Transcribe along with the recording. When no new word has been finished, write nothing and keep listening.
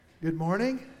Good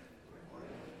morning.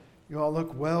 You all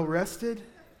look well rested.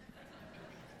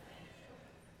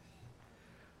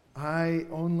 I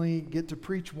only get to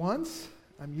preach once.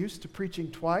 I'm used to preaching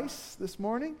twice this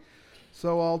morning,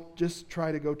 so I'll just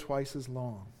try to go twice as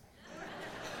long.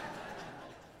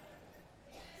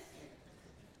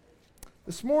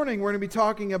 This morning we're going to be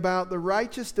talking about the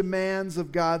righteous demands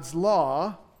of God's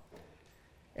law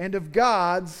and of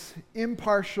God's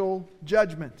impartial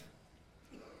judgment.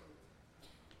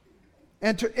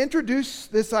 And to introduce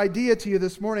this idea to you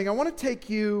this morning, I want to take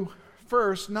you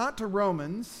first, not to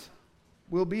Romans.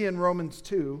 We'll be in Romans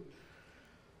 2.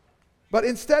 But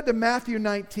instead to Matthew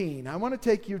 19. I want to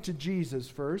take you to Jesus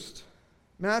first.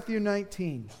 Matthew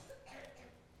 19.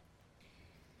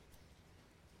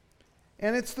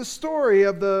 And it's the story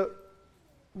of the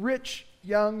rich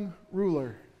young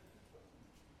ruler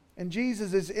and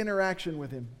Jesus' interaction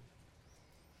with him.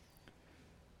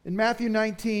 In Matthew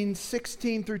 19,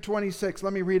 16 through 26,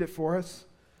 let me read it for us.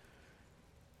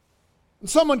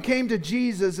 Someone came to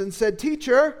Jesus and said,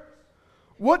 "Teacher,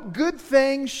 what good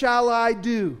thing shall I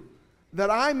do that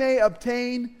I may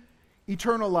obtain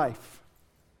eternal life?"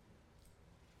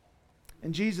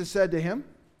 And Jesus said to him,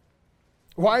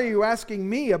 "Why are you asking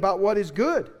me about what is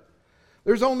good?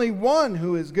 There's only one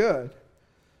who is good.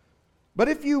 But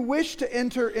if you wish to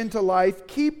enter into life,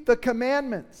 keep the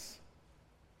commandments."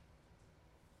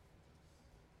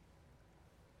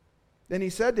 Then he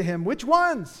said to him, "Which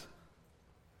ones?"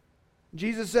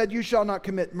 Jesus said, "You shall not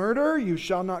commit murder, you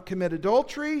shall not commit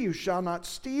adultery, you shall not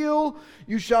steal,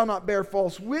 you shall not bear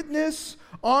false witness,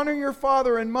 honor your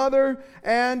father and mother,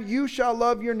 and you shall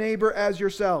love your neighbor as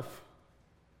yourself."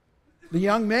 The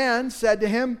young man said to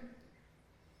him,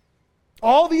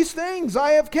 "All these things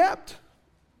I have kept.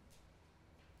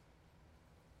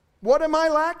 What am I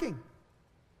lacking?"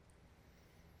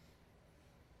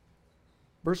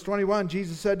 Verse 21,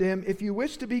 Jesus said to him, "If you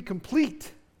wish to be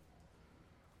complete,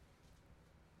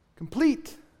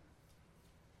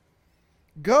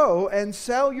 go and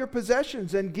sell your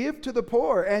possessions and give to the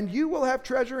poor, and you will have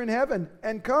treasure in heaven.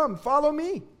 And come, follow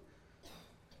me."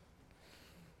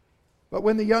 But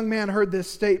when the young man heard this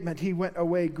statement, he went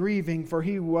away grieving, for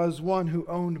he was one who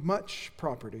owned much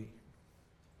property.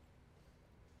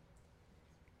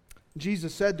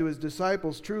 Jesus said to his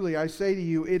disciples, "Truly I say to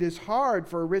you, it is hard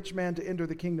for a rich man to enter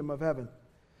the kingdom of heaven.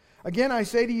 Again, I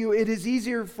say to you, it is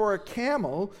easier for a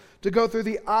camel to go through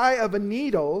the eye of a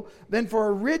needle than for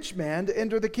a rich man to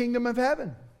enter the kingdom of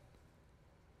heaven."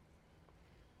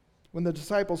 When the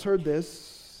disciples heard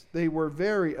this, they were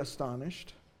very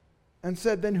astonished and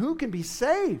said, "Then who can be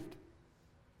saved?"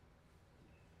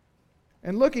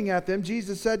 And looking at them,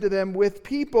 Jesus said to them, "With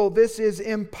people this is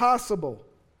impossible,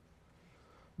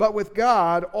 but with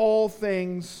God all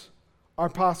things are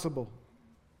possible."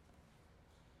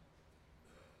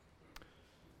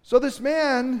 So this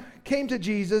man came to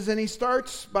Jesus and he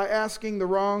starts by asking the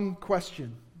wrong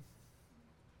question.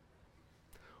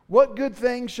 What good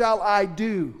thing shall I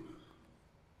do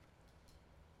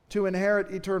to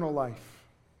inherit eternal life?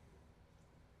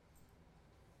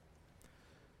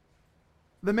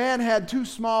 The man had too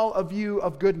small a view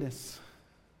of goodness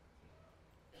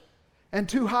and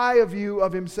too high a view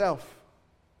of himself.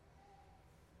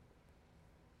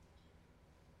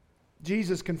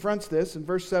 Jesus confronts this in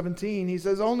verse 17. He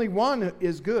says, "Only one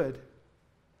is good,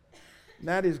 and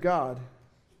that is God."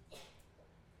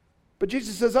 But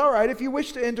Jesus says, "All right, if you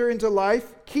wish to enter into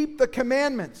life, keep the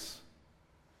commandments."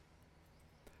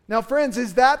 Now, friends,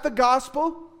 is that the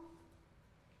gospel?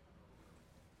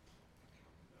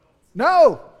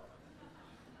 No.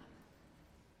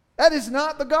 That is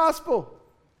not the gospel.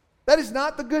 That is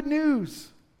not the good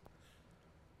news.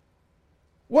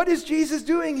 What is Jesus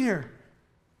doing here?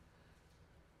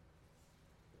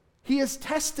 He is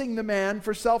testing the man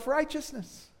for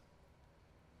self-righteousness.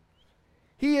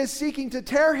 He is seeking to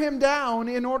tear him down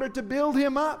in order to build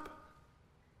him up.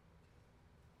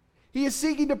 He is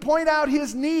seeking to point out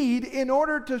his need in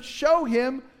order to show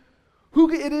him who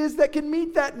it is that can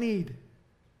meet that need.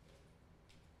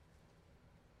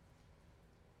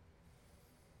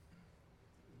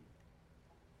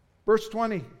 Verse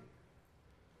 20.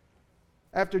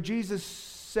 After Jesus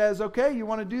says, "Okay, you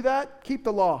want to do that? Keep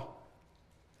the law.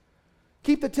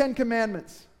 Keep the 10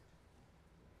 commandments."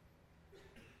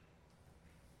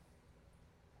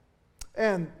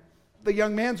 And the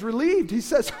young man's relieved. He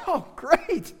says, "Oh,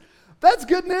 great. That's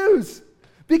good news,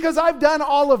 because I've done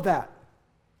all of that."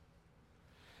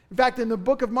 In fact, in the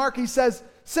book of Mark, he says,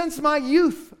 "Since my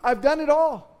youth, I've done it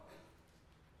all.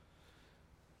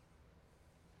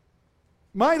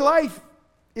 My life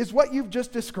is what you've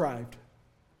just described."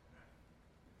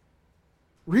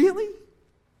 Really?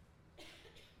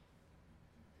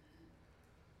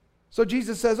 So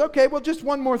Jesus says, okay, well, just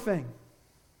one more thing.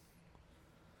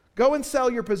 Go and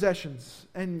sell your possessions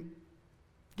and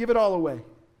give it all away.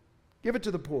 Give it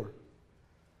to the poor.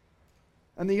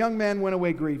 And the young man went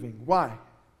away grieving. Why?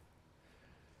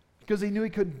 Because he knew he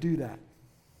couldn't do that.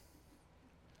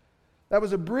 That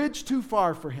was a bridge too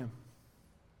far for him.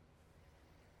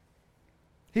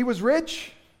 He was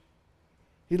rich,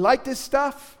 he liked his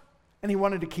stuff, and he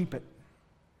wanted to keep it.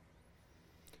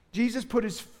 Jesus put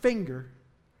his finger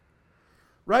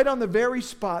right on the very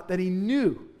spot that he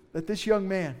knew that this young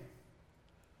man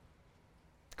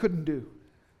couldn't do.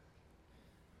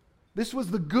 This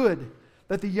was the good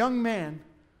that the young man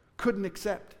couldn't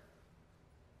accept.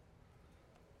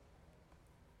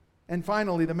 And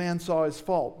finally, the man saw his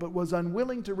fault, but was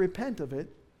unwilling to repent of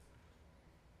it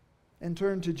and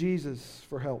turn to Jesus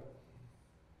for help.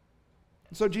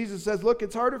 So Jesus says, look,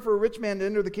 it's harder for a rich man to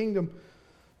enter the kingdom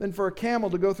than for a camel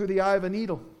to go through the eye of a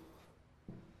needle.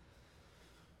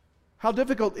 How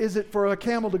difficult is it for a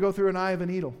camel to go through an eye of a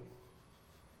needle?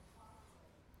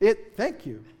 Thank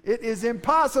you. It is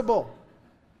impossible.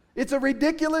 It's a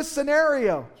ridiculous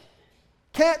scenario.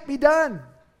 Can't be done.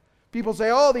 People say,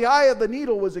 oh, the eye of the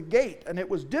needle was a gate, and it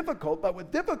was difficult, but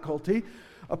with difficulty,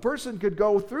 a person could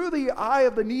go through the eye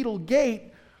of the needle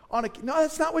gate on a... No,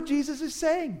 that's not what Jesus is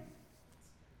saying.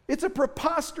 It's a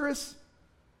preposterous,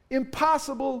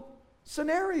 impossible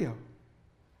scenario.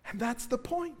 And that's the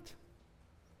point.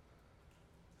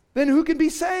 Then who can be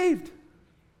saved?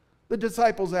 The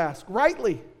disciples ask,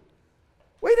 rightly.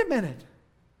 Wait a minute.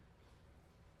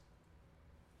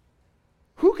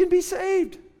 Who can be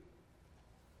saved?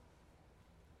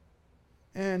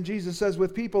 And Jesus says,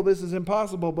 with people this is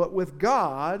impossible, but with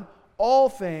God all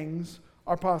things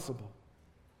are possible.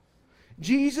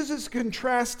 Jesus is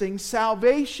contrasting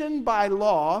salvation by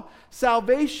law,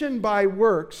 salvation by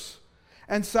works,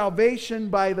 and salvation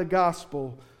by the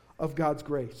gospel of God's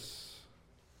grace.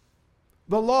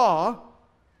 The law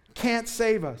can't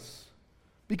save us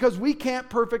because we can't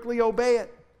perfectly obey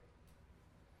it.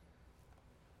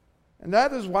 And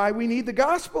that is why we need the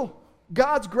gospel,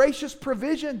 God's gracious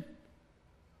provision.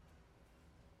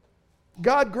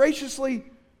 God graciously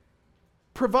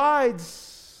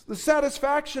provides the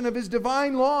satisfaction of His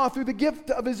divine law through the gift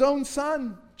of His own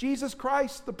Son, Jesus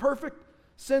Christ, the perfect,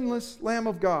 sinless Lamb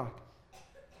of God.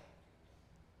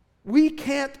 We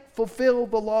can't fulfill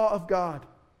the law of God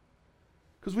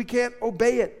because we can't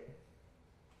obey it.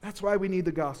 That's why we need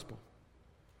the gospel.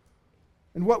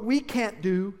 And what we can't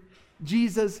do,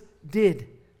 Jesus did.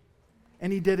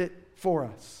 And He did it for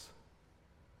us.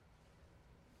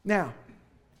 Now,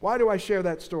 why do I share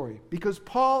that story? Because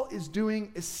Paul is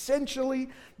doing essentially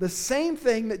the same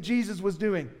thing that Jesus was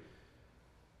doing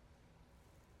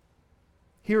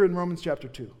here in Romans chapter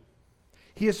 2.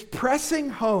 He is pressing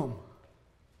home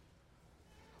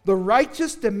the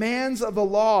righteous demands of the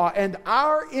law and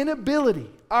our inability,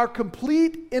 our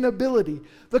complete inability,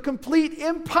 the complete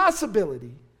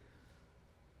impossibility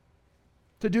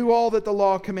to do all that the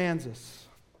law commands us.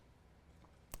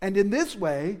 And in this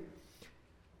way,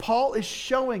 Paul is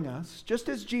showing us, just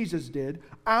as Jesus did,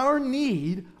 our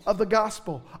need of the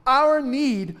gospel, our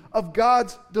need of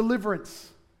God's deliverance.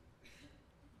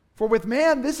 For with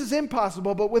man this is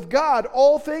impossible, but with God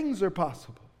all things are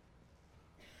possible.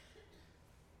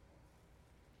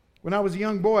 When I was a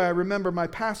young boy, I remember my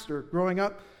pastor growing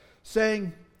up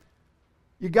saying,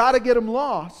 you got to get them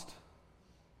lost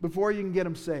before you can get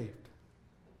them saved.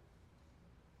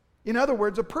 In other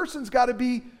words, a person's got to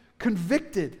be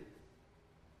convicted.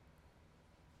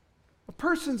 A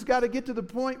person's got to get to the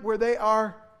point where they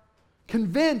are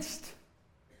convinced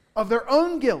of their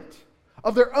own guilt,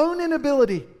 of their own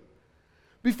inability,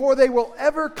 before they will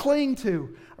ever cling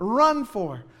to, run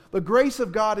for the grace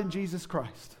of God in Jesus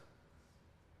Christ.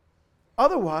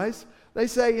 Otherwise, they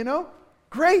say,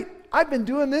 great, I've been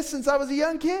doing this since I was a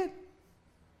young kid.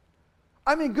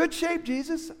 I'm in good shape,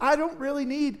 Jesus. I don't really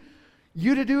need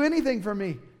you to do anything for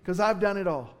me because I've done it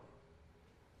all.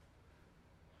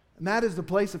 And that is the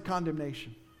place of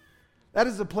condemnation. That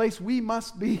is the place we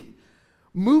must be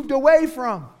moved away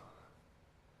from.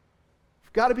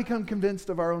 We've got to become convinced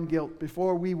of our own guilt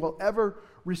before we will ever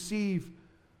receive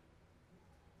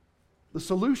the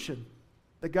solution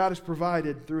that God has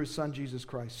provided through His Son, Jesus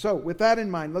Christ. So, with that in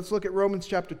mind, let's look at Romans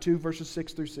chapter 2, verses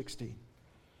 6 through 16.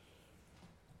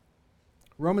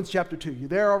 Romans chapter 2. You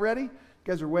there already? You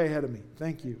guys are way ahead of me.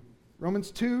 Thank you.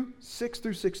 Romans 2, 6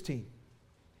 through 16.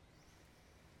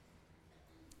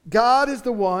 God is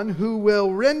the one who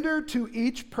will render to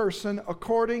each person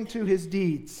according to his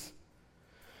deeds.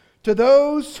 To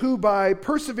those who by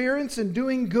perseverance in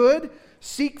doing good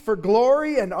seek for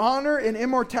glory and honor and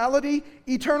immortality,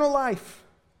 eternal life.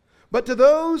 But to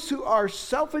those who are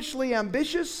selfishly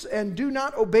ambitious and do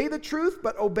not obey the truth,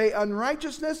 but obey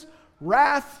unrighteousness,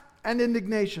 wrath and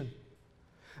indignation.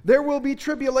 There will be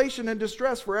tribulation and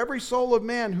distress for every soul of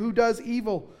man who does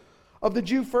evil, of the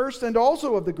Jew first and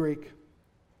also of the Greek.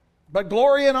 But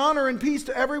glory and honor and peace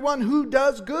to everyone who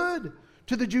does good,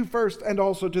 to the Jew first and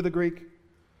also to the Greek.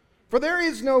 For there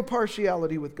is no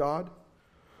partiality with God.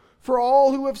 For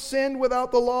all who have sinned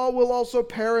without the law will also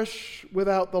perish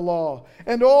without the law.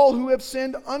 And all who have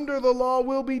sinned under the law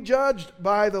will be judged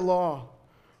by the law.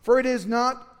 For it is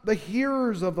not the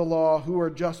hearers of the law who are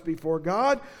just before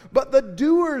God, but the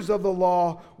doers of the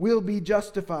law will be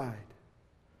justified.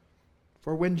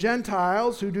 For when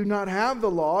Gentiles who do not have the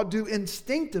law do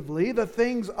instinctively the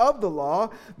things of the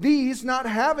law, these, not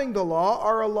having the law,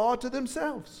 are a law to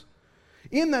themselves,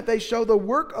 in that they show the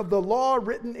work of the law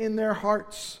written in their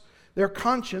hearts, their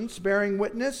conscience bearing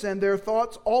witness, and their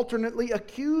thoughts alternately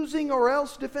accusing or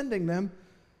else defending them,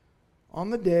 on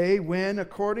the day when,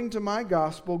 according to my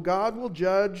gospel, God will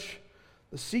judge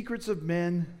the secrets of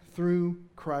men through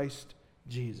Christ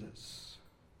Jesus.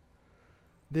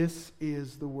 This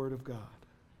is the Word of God.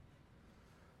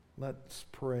 Let's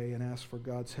pray and ask for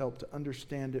God's help to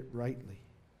understand it rightly.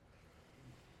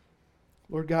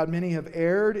 Lord God, many have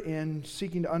erred in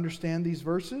seeking to understand these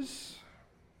verses,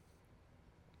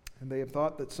 and they have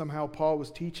thought that somehow Paul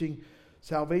was teaching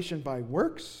salvation by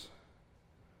works,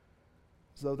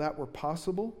 as though that were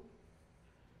possible.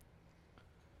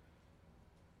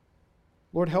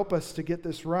 Lord, help us to get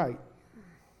this right.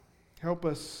 Help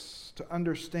us to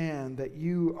understand that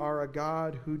you are a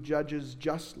God who judges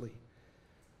justly,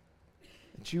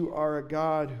 that you are a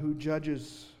God who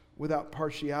judges without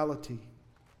partiality.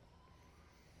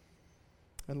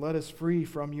 And let us free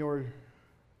from your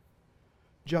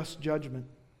just judgment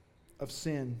of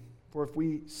sin. For if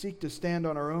we seek to stand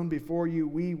on our own before you,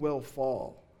 we will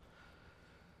fall.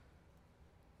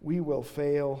 We will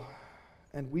fail,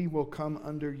 and we will come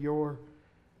under your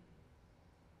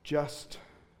just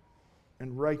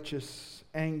and righteous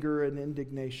anger and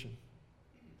indignation.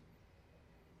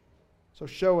 So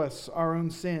show us our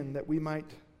own sin that we might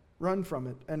run from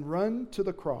it and run to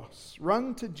the cross,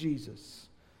 run to Jesus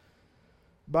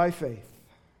by faith,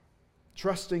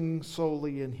 trusting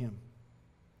solely in him.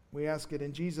 We ask it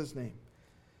in Jesus' name.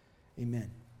 Amen.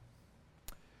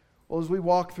 Well, as we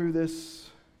walk through this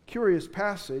curious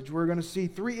passage, we're going to see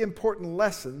three important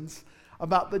lessons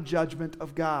about the judgment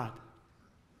of God.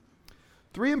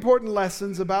 Three important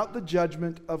lessons about the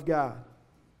judgment of God.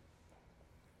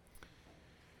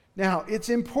 Now, it's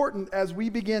important as we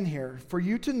begin here for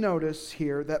you to notice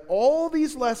here that all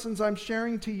these lessons I'm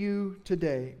sharing with you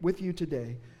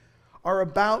today, are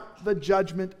about the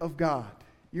judgment of God.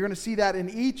 You're going to see that in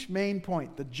each main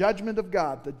point. The judgment of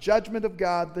God, the judgment of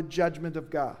God, the judgment of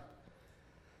God.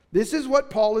 This is what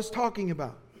Paul is talking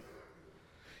about.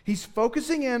 He's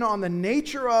focusing in on the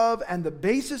nature of and the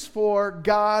basis for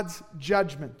God's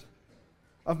judgment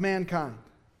of mankind.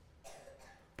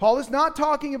 Paul is not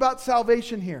talking about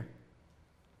salvation here.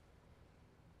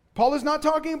 Paul is not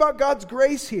talking about God's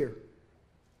grace here.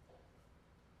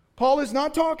 Paul is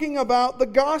not talking about the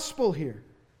gospel here.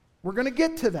 We're going to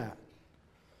get to that.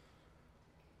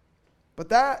 But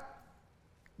that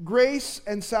grace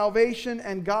and salvation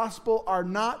and gospel are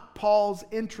not Paul's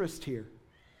interest here.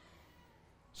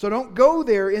 So don't go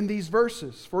there in these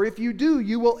verses. For if you do,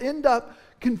 you will end up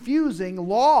confusing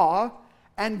law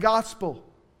and gospel.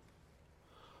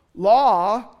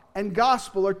 Law and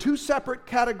gospel are two separate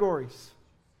categories.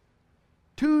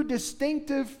 Two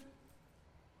distinctive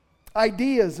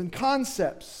ideas and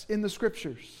concepts in the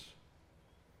Scriptures.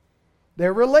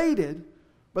 They're related,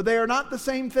 but they are not the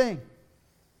same thing.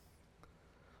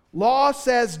 Law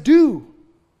says do.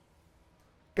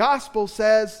 Gospel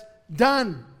says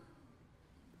done.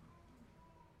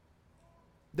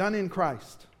 Done in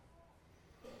Christ.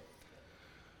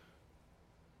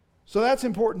 So that's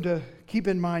important to keep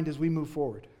in mind as we move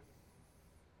forward.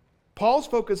 Paul's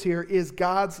focus here is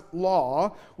God's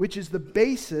law, which is the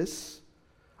basis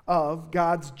of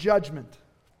God's judgment.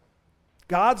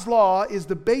 God's law is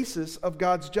the basis of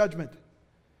God's judgment.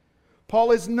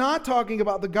 Paul is not talking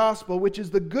about the gospel, which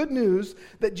is the good news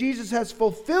that Jesus has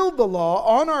fulfilled the law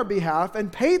on our behalf and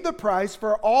paid the price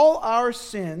for all our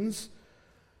sins,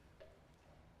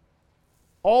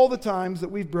 all the times that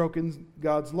we've broken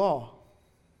God's law.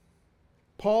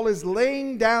 Paul is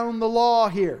laying down the law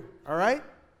here, all right?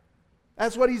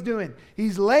 That's what he's doing.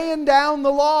 He's laying down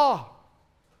the law.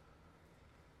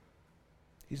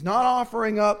 He's not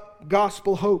offering up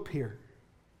gospel hope here.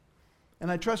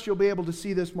 And I trust you'll be able to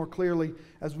see this more clearly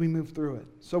as we move through it.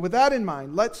 So with that in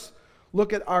mind, let's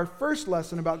look at our first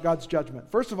lesson about God's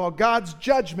judgment. First of all, God's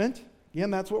judgment,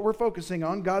 again, that's what we're focusing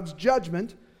on. God's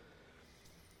judgment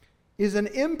is an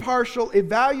impartial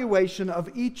evaluation of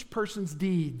each person's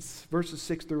deeds, verses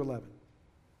 6 through 11.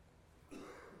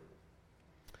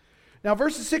 Now,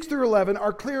 verses 6 through 11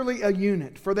 are clearly a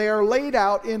unit, for they are laid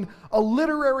out in a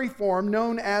literary form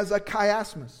known as a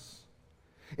chiasmus,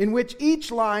 in which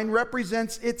each line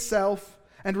represents itself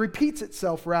and repeats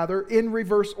itself, rather, in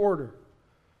reverse order.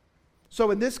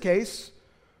 So in this case,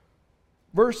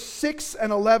 verse 6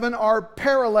 and 11 are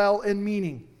parallel in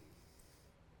meaning.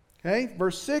 Okay,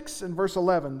 verse 6 and verse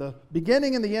 11, the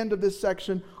beginning and the end of this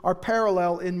section are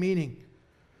parallel in meaning.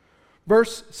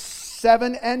 Verse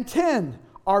 7 and 10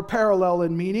 are parallel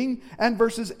in meaning, and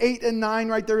verses 8 and 9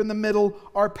 right there in the middle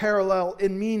are parallel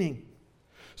in meaning.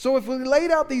 So if we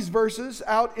laid out these verses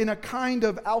out in a kind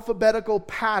of alphabetical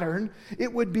pattern,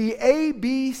 it would be A,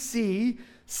 B, C,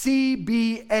 C,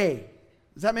 B, A.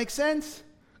 Does that make sense?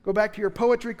 Go back to your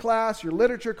poetry class, your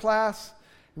literature class.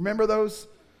 Remember those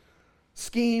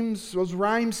schemes, those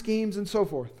rhyme schemes, and so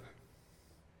forth.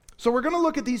 So we're going to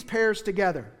look at these pairs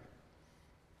together.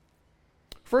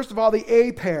 First of all, the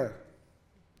A pair,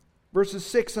 verses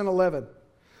 6 and 11.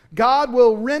 God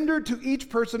will render to each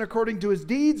person according to his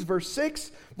deeds, verse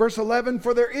 6. Verse 11,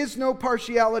 for there is no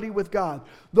partiality with God.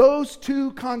 Those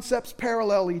two concepts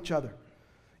parallel each other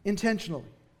intentionally.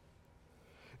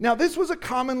 Now, this was a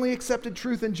commonly accepted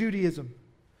truth in Judaism,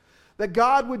 that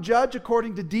God would judge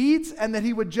according to deeds and that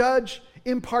he would judge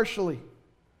impartially.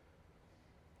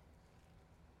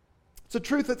 It's a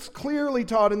truth that's clearly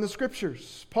taught in the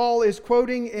Scriptures. Paul is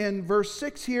quoting in verse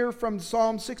 6 here from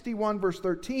Psalm 61, verse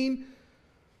 13.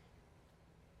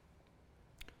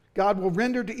 God will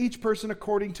render to each person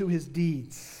according to his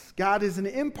deeds. God is an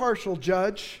impartial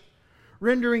judge,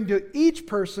 rendering to each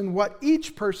person what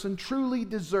each person truly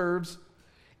deserves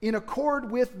in accord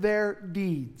with their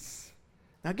deeds.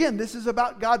 Now again, this is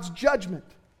about God's judgment.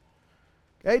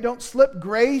 Okay, don't slip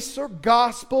grace or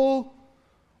gospel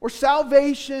or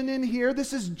salvation in here.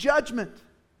 This is judgment.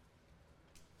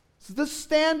 This is the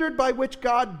standard by which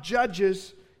God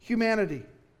judges humanity,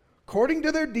 according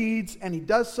to their deeds, and he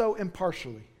does so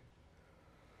impartially.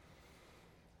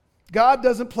 God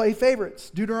doesn't play favorites.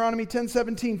 Deuteronomy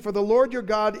 10:17, for the Lord your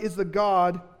God is the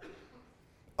God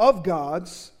of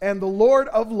gods and the Lord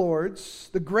of lords,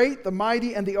 the great, the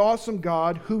mighty, and the awesome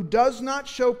God, who does not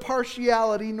show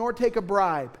partiality nor take a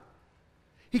bribe.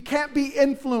 He can't be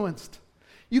influenced.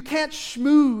 You can't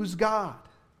schmooze God.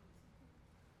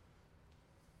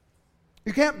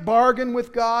 You can't bargain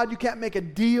with God. You can't make a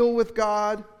deal with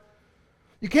God.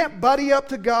 You can't buddy up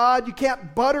to God. You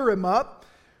can't butter him up.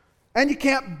 And you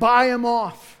can't buy him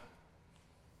off.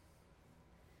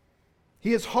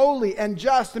 He is holy and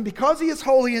just, and because he is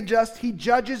holy and just, he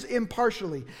judges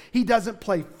impartially. He doesn't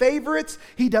play favorites.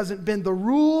 He doesn't bend the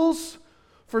rules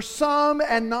for some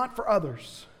and not for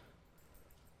others.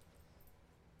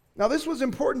 Now, this was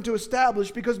important to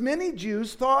establish because many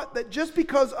Jews thought that just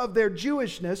because of their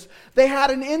Jewishness, they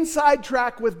had an inside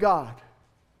track with God.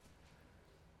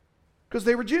 Because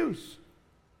they were Jews.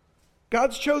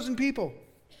 God's chosen people.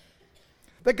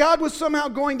 That God was somehow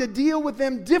going to deal with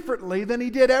them differently than he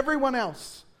did everyone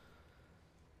else.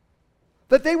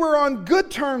 That they were on good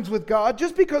terms with God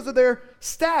just because of their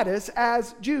status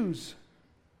as Jews.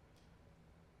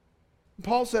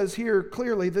 Paul says here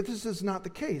clearly that this is not the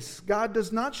case. God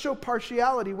does not show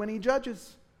partiality when he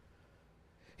judges.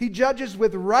 He judges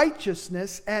with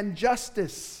righteousness and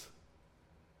justice.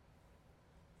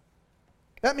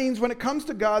 That means when it comes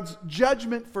to God's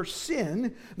judgment for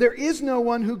sin, there is no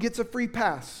one who gets a free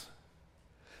pass.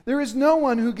 There is no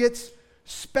one who gets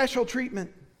special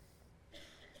treatment.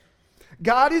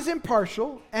 God is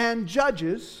impartial and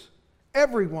judges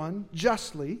everyone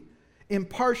justly,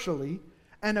 impartially,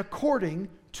 and according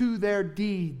to their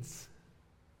deeds.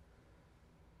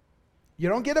 You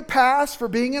don't get a pass for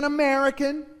being an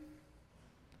American.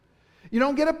 You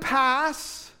don't get a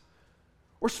pass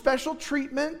or special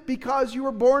treatment because you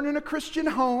were born in a Christian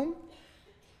home.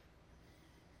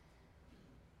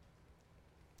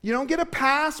 You don't get a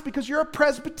pass because you're a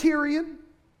Presbyterian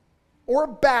or a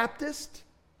Baptist.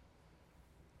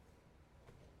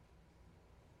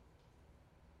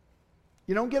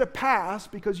 You don't get a pass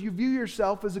because you view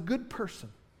yourself as a good person.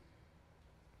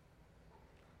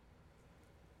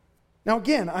 Now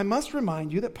again, I must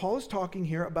remind you that Paul is talking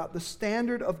here about the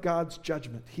standard of God's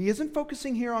judgment. He isn't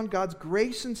focusing here on God's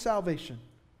grace and salvation.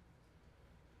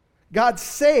 God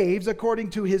saves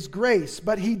according to his grace,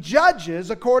 but he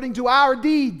judges according to our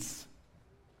deeds.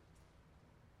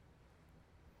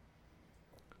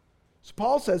 So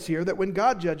Paul says here that when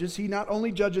God judges, he not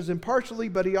only judges impartially,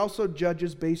 but he also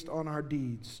judges based on our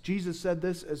deeds. Jesus said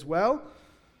this as well.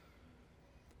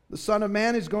 The Son of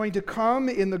Man is going to come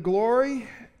in the glory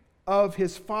of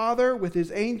his Father with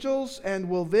his angels and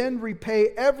will then repay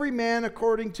every man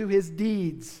according to his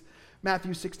deeds.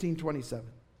 Matthew 16:27.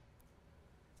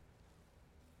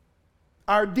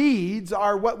 Our deeds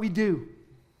are what we do.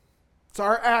 It's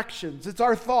our actions, it's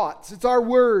our thoughts, it's our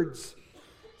words.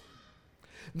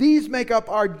 These make up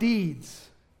our deeds.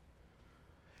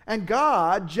 And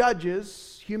God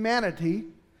judges humanity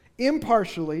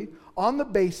impartially on the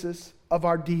basis of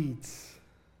our deeds.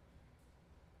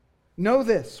 Know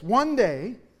this, one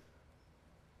day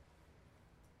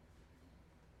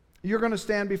you're going to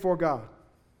stand before God.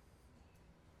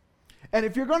 And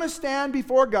if you're going to stand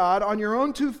before God on your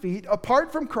own 2 feet,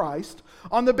 apart from Christ,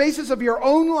 on the basis of your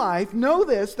own life, know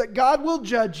this, that God will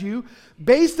judge you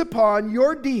based upon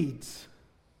your deeds.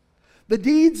 The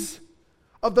deeds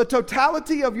of the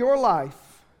totality of your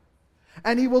life.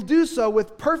 And he will do so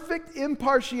with perfect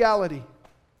impartiality.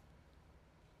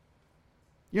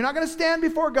 You're not going to stand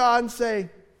before God and say,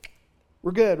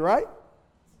 we're good, right?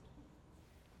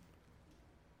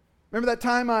 Remember that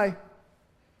time I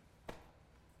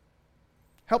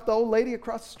helped the old lady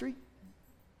across the street?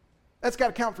 That's got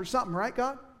to count for something, right,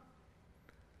 God?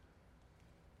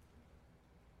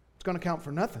 It's going to count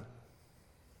for nothing.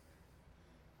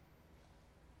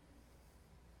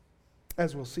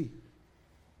 As we'll see.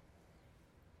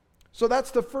 So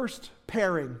that's the first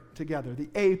pairing together, the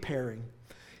A pairing.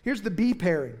 Here's the B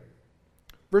pairing,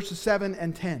 verses 7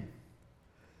 and 10.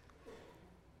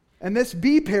 And this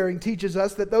B pairing teaches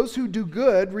us that those who do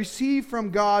good receive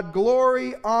from God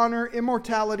glory, honor,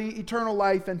 immortality, eternal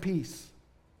life, and peace.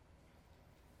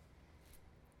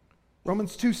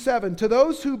 Romans 2:7. To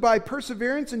those who by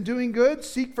perseverance in doing good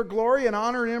seek for glory and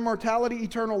honor and immortality,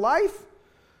 eternal life.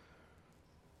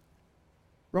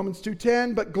 Romans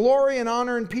 2:10. But glory and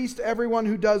honor and peace to everyone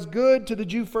who does good, to the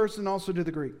Jew first and also to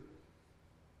the Greek.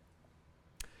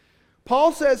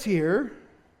 Paul says here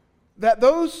that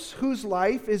those whose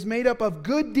life is made up of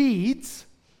good deeds,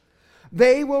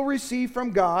 they will receive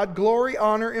from God glory,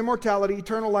 honor, immortality,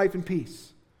 eternal life, and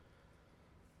peace.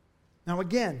 Now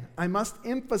again, I must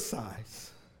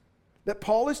emphasize that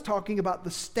Paul is talking about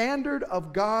the standard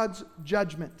of God's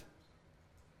judgment.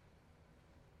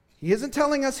 He isn't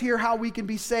telling us here how we can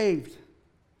be saved.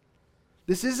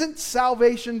 This isn't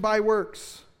salvation by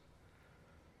works.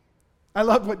 I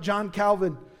love what John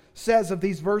Calvin says of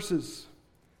these verses.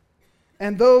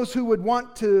 And those who would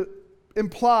want to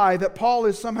imply that Paul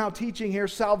is somehow teaching here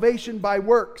salvation by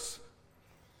works.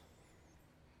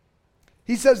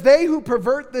 He says, they who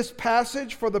pervert this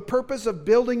passage for the purpose of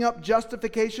building up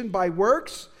justification by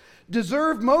works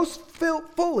deserve most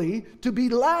fully to be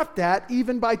laughed at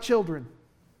even by children.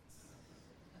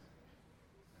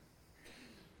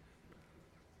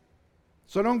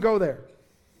 So don't go there.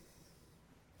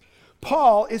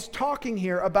 Paul is talking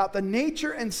here about the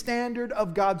nature and standard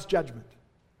of God's judgment.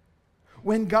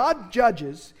 When God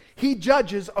judges, he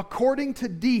judges according to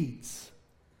deeds.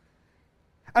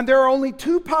 And there are only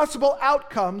two possible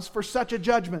outcomes for such a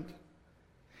judgment: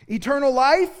 eternal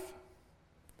life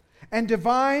and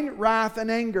divine wrath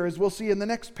and anger, as we'll see in the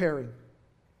next pairing.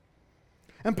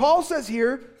 And Paul says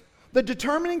here, the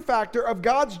determining factor of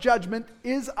God's judgment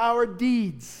is our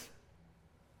deeds.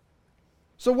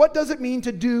 So what does it mean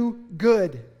to do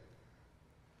good,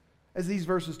 as these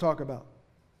verses talk about?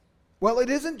 Well,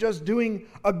 it isn't just doing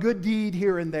a good deed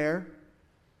here and there.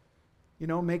 You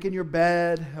know, making your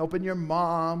bed, helping your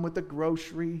mom with the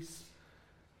groceries.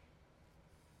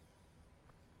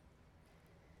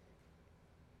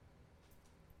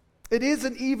 It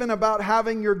isn't even about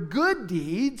having your good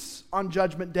deeds on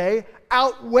Judgment Day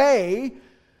outweigh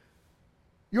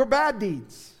your bad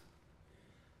deeds.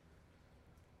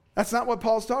 That's not what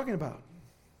Paul's talking about.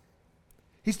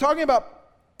 He's talking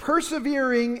about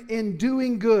persevering in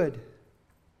doing good.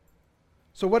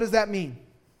 So what does that mean?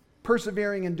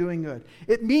 Persevering in doing good.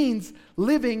 It means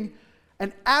living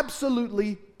an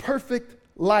absolutely perfect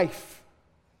life.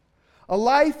 A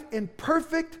life in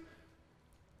perfect,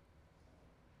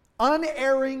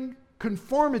 unerring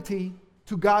conformity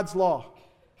to God's law.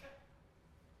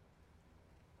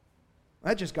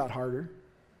 That just got harder.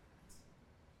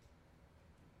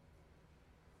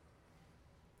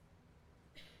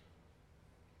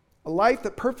 A life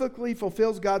that perfectly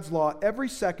fulfills God's law every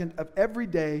second of every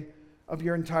day of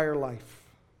your entire life.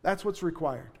 That's what's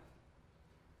required.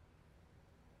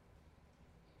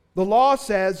 The law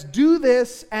says, do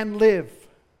this and live.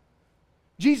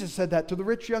 Jesus said that to the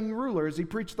rich young ruler as he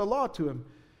preached the law to him.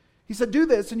 He said, do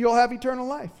this and you'll have eternal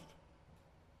life.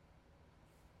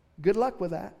 Good luck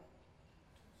with that.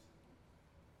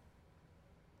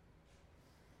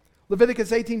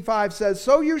 Leviticus 18:5 says,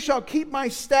 "So you shall keep my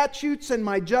statutes and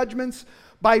my judgments,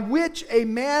 by which a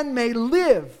man may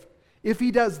live if he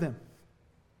does them."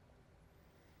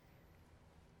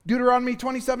 Deuteronomy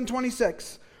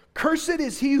 27:26, "Cursed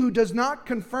is he who does not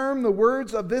confirm the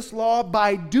words of this law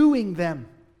by doing them."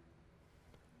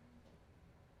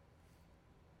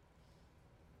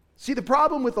 See, the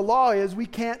problem with the law is we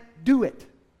can't do it.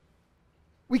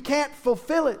 We can't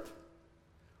fulfill it.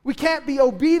 We can't be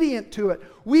obedient to it.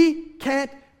 We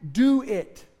can't do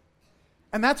it.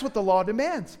 And that's what the law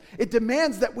demands. It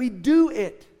demands that we do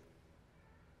it.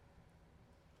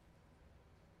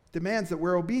 It demands that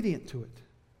we're obedient to it.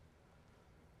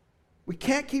 We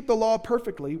can't keep the law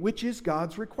perfectly, which is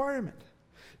God's requirement.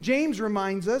 James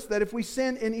reminds us that if we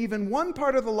sin in even one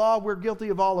part of the law, we're guilty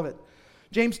of all of it.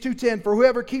 James 2:10, "For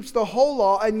whoever keeps the whole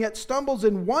law and yet stumbles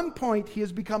in one point, he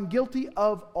has become guilty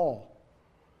of all."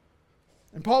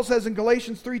 And Paul says in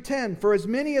Galatians 3:10, "For as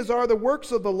many as are the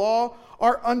works of the law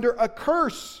are under a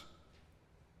curse.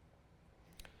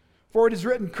 For it is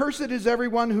written, Cursed is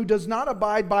everyone who does not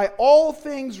abide by all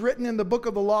things written in the book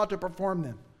of the law to perform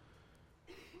them."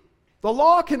 The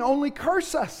law can only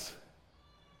curse us.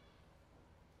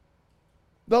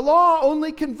 The law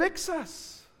only convicts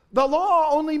us. The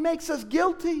law only makes us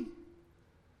guilty.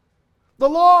 The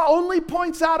law only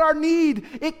points out our need.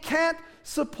 It can't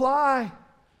supply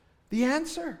the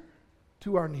answer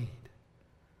to our need.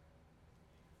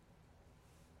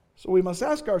 So we must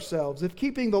ask ourselves if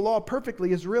keeping the law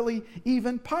perfectly is really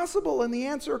even possible. And the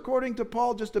answer, according to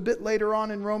Paul just a bit later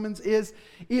on in Romans, is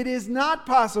it is not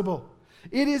possible.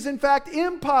 It is in fact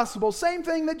impossible. Same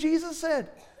thing that Jesus said.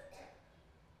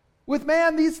 With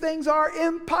man, these things are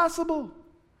impossible.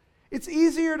 It's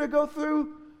easier to go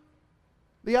through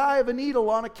the eye of a needle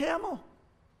on a camel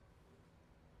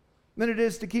than it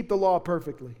is to keep the law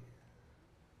perfectly.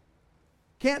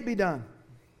 Can't be done.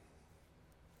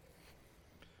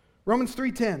 Romans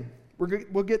 3:10.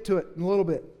 We'll get to it in a little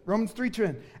bit. Romans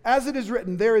 3:10. "As it is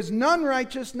written, there is none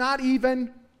righteous, not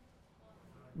even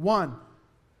one."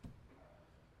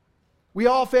 We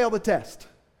all fail the test.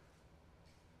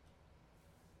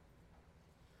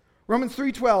 Romans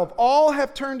 3:12, "All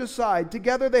have turned aside.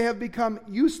 Together they have become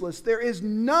useless. There is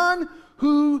none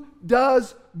who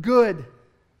does good."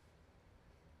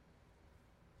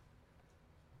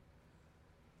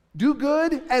 Do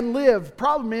good and live.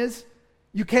 Problem is,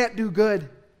 you can't do good.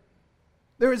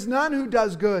 There is none who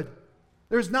does good.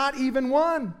 There's not even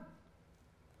one.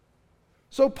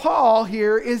 So Paul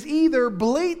here is either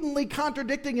blatantly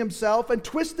contradicting himself and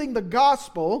twisting the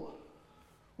gospel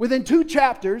within 2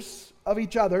 chapters of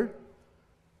each other,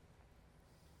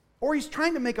 or he's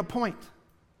trying to make a point.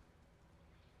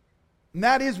 And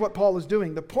that is what Paul is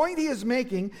doing. The point he is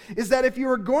making is that if you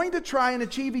are going to try and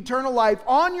achieve eternal life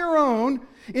on your own,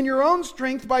 in your own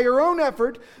strength, by your own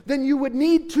effort, then you would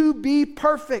need to be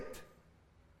perfect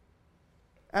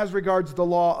as regards the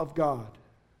law of God.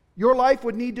 Your life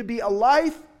would need to be a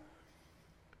life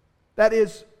that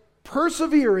is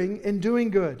persevering in doing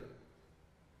good.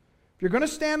 If you're going to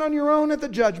stand on your own at the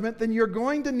judgment, then you're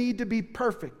going to need to be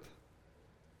perfect.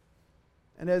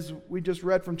 And as we just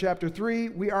read from chapter 3,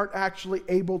 we aren't actually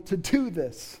able to do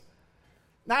this.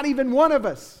 Not even one of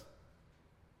us.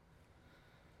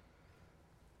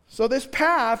 So this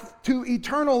path to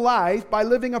eternal life by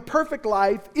living a perfect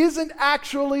life isn't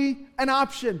actually an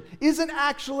option, isn't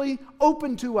actually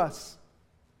open to us.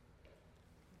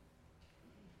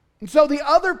 And so the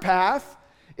other path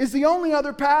is the only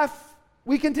other path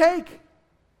we can take,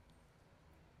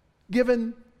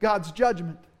 given God's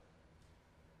judgment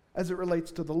as it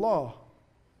relates to the law.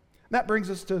 And that brings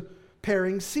us to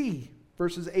pairing C,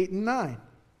 verses 8 and 9.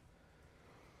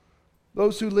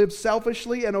 Those who live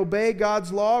selfishly and obey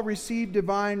God's law receive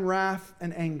divine wrath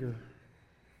and anger.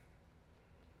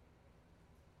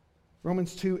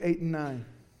 Romans 2, 8 and 9.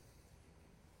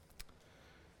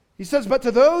 He says, "But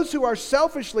to those who are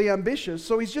selfishly ambitious,"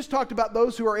 so he's just talked about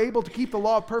those who are able to keep the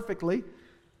law perfectly.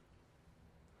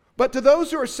 "But to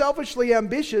those who are selfishly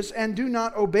ambitious and do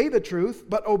not obey the truth,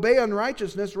 but obey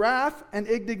unrighteousness, wrath and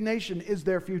indignation is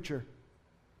their future."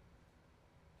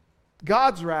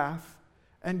 God's wrath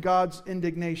and God's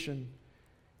indignation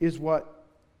is what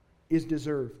is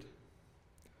deserved.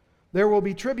 "There will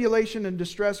be tribulation and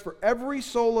distress for every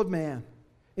soul of man,"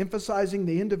 emphasizing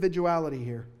the individuality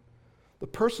here, the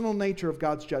personal nature of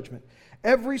God's judgment.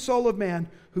 "Every soul of man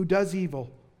who does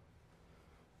evil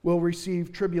will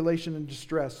receive tribulation and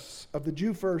distress, of the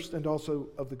Jew first and also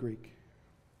of the Greek."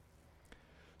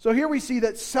 So here we see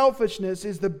that selfishness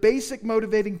is the basic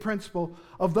motivating principle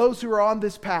of those who are on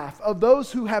this path, of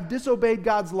those who have disobeyed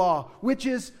God's law, which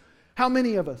is how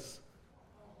many of us?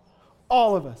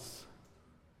 All of us.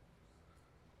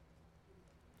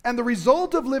 And the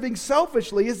result of living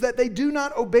selfishly is that they do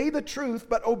not obey the truth,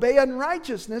 but obey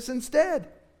unrighteousness instead.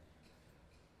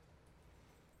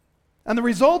 And the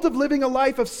result of living a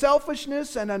life of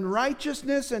selfishness and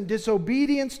unrighteousness and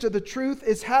disobedience to the truth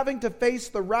is having to face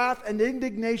the wrath and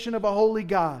indignation of a holy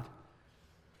God.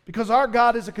 Because our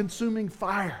God is a consuming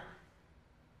fire.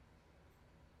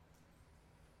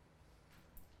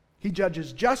 He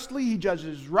judges justly, He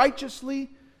judges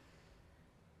righteously,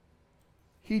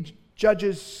 He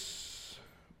judges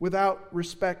without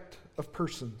respect of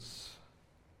persons.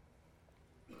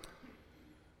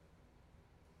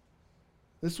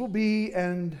 This will be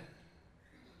the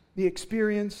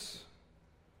experience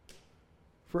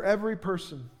for every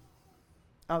person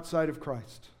outside of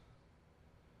Christ.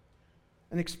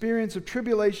 An experience of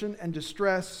tribulation and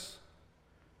distress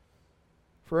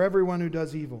for everyone who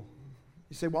does evil.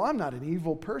 You say, well, I'm not an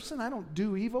evil person. I don't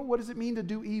do evil. What does it mean to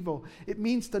do evil? It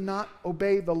means to not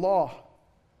obey the law.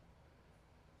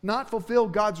 Not fulfill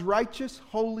God's righteous,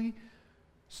 holy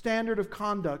standard of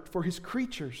conduct for His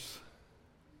creatures.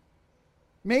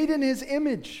 Made in His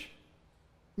image,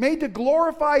 made to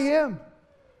glorify Him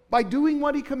by doing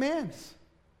what He commands.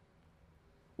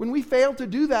 When we fail to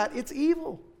do that, it's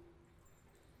evil.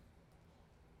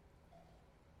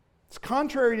 It's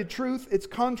contrary to truth, it's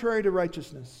contrary to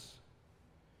righteousness.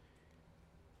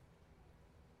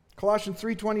 Colossians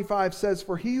 3:25 says,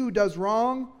 "For he who does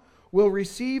wrong will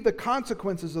receive the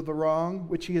consequences of the wrong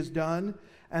which he has done,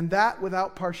 and that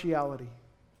without partiality."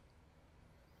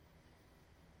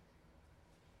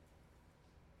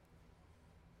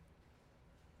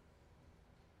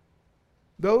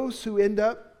 Those who end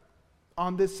up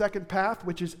on this second path,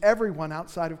 which is everyone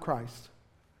outside of Christ,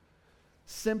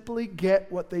 simply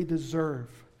get what they deserve.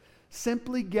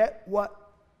 Simply get what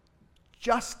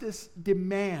justice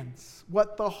demands,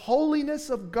 what the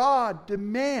holiness of God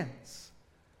demands.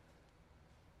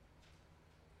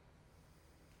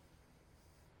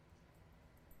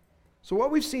 So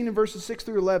what we've seen in verses 6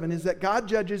 through 11 is that God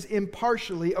judges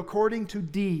impartially according to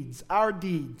deeds, our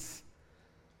deeds.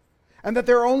 And that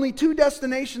there are only two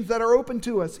destinations that are open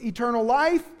to us: eternal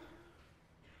life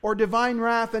or divine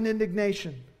wrath and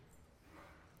indignation.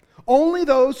 Only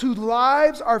those whose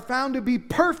lives are found to be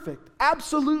perfect,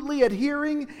 absolutely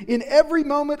adhering in every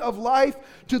moment of life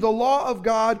to the law of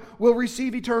God, will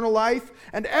receive eternal life,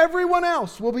 and everyone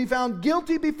else will be found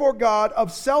guilty before God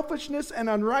of selfishness and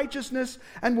unrighteousness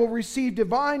and will receive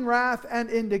divine wrath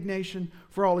and indignation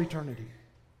for all eternity.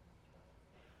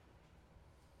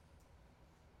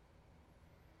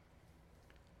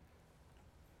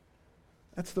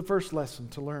 That's the first lesson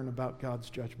to learn about God's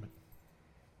judgment.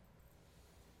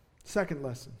 Second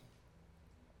lesson.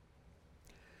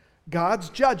 God's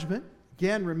judgment,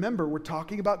 again, remember, we're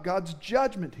talking about God's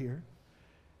judgment here.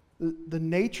 The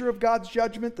nature of God's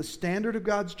judgment, the standard of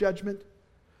God's judgment,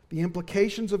 the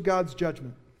implications of God's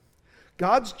judgment.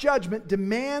 God's judgment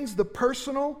demands the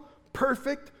personal,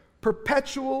 perfect,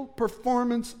 perpetual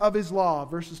performance of His law,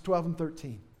 verses 12 and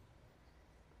 13.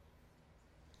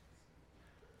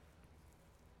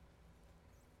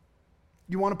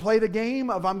 You want to play the game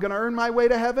of I'm going to earn my way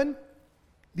to heaven?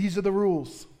 These are the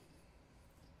rules.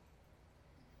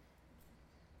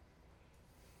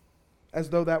 As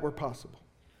though that were possible.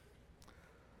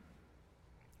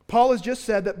 Paul has just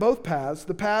said that both paths,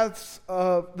 the path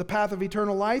of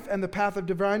eternal life and the path of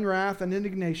divine wrath and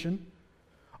indignation,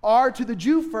 are to the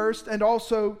Jew first and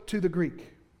also to the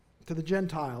Greek, to the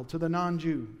Gentile, to the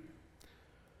non-Jew,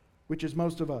 which is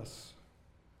most of us.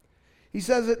 He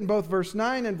says it in both verse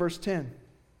 9 and verse 10.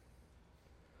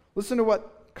 Listen to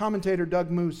what commentator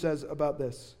Doug Moo says about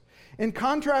this. In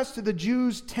contrast to the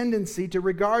Jews' tendency to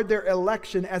regard their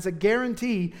election as a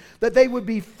guarantee that they would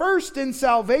be first in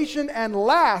salvation and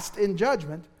last in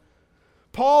judgment,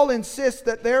 Paul insists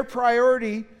that their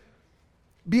priority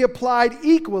be applied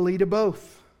equally to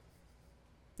both.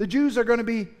 The Jews are going to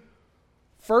be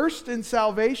first in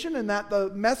salvation, and that the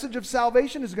message of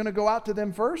salvation is going to go out to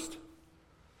them first.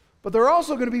 But they're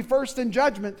also going to be first in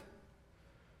judgment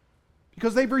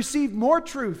because they've received more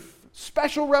truth,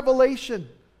 special revelation.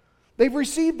 They've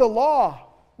received the law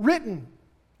written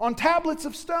on tablets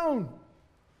of stone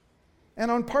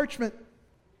and on parchment.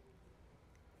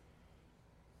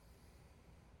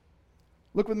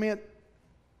 Look with me at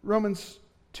Romans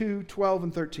 2:12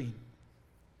 and 13.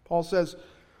 Paul says,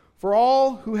 "For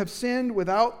all who have sinned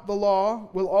without the law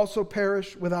will also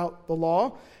perish without the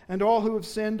law, and all who have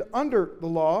sinned under the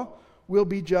law will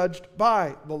be judged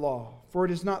by the law. For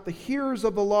it is not the hearers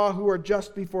of the law who are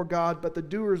just before God, but the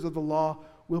doers of the law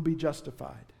will be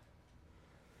justified.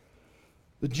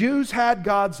 The Jews had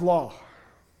God's law,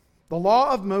 the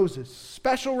law of Moses,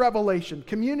 special revelation,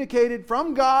 communicated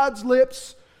from God's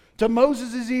lips to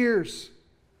Moses' ears,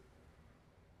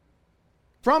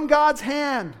 from God's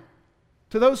hand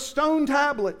to those stone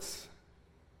tablets.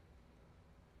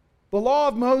 The law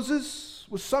of Moses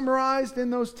was summarized in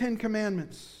those 10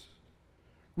 commandments,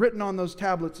 written on those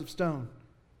tablets of stone.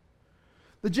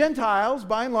 The Gentiles,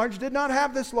 by and large, did not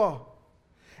have this law.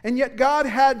 And yet God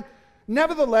had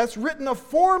nevertheless written a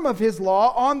form of His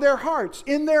law on their hearts,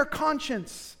 in their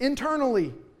conscience,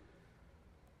 internally.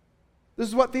 This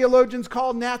is what theologians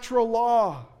call natural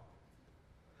law.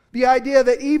 The idea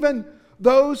that even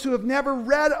those who have never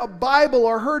read a Bible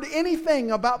or heard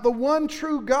anything about the one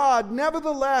true God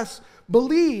nevertheless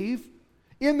believe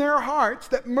in their hearts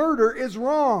that murder is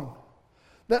wrong,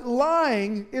 that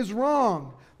lying is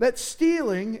wrong, that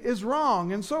stealing is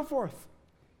wrong, and so forth.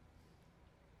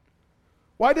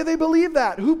 Why do they believe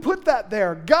that? Who put that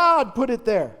there? God put it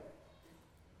there.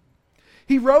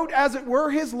 He wrote, as it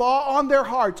were, His law on their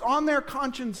hearts, on their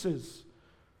consciences,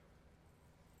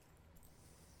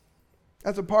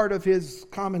 as a part of His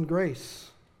common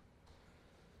grace,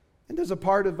 and as a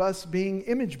part of us being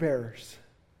image bearers.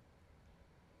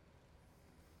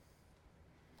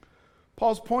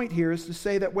 Paul's point here is to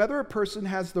say that whether a person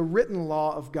has the written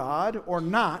law of God or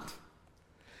not,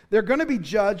 they're going to be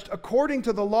judged according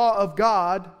to the law of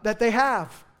God that they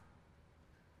have.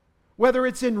 Whether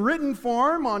it's in written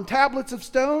form on tablets of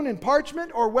stone and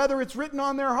parchment, or whether it's written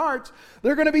on their hearts,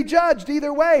 they're going to be judged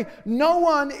either way. No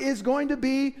one is going to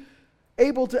be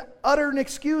able to utter an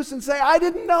excuse and say, I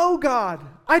didn't know God.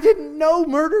 I didn't know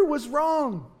murder was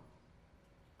wrong.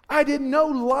 I didn't know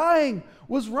lying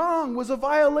was wrong, was a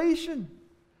violation.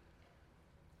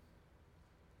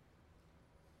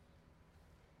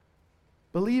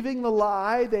 Believing the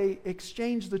lie, they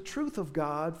exchange the truth of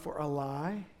God for a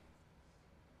lie.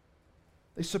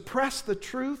 They suppress the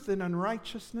truth in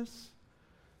unrighteousness,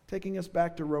 taking us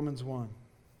back to Romans 1.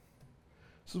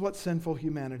 This is what sinful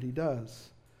humanity does.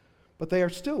 But they are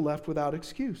still left without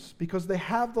excuse because they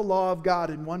have the law of God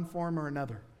in one form or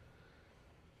another.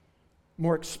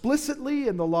 More explicitly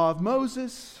in the law of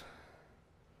Moses,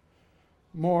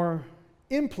 more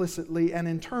implicitly and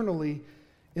internally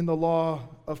in the law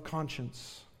of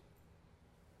conscience.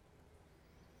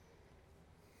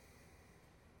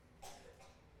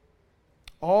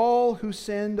 All who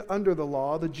sinned under the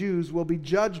law, the Jews, will be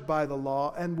judged by the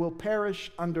law and will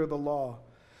perish under the law.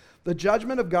 The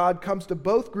judgment of God comes to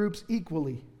both groups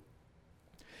equally.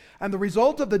 And the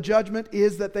result of the judgment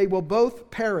is that they will both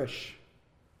perish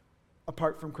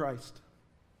apart from Christ.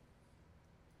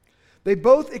 They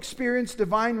both experience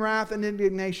divine wrath and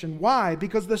indignation. Why?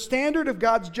 Because the standard of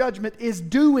God's judgment is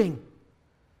doing.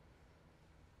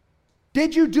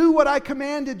 Did you do what I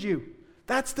commanded you?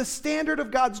 That's the standard of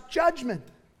God's judgment.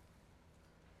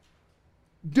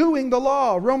 Doing the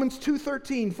law. Romans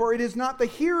 2:13, for it is not the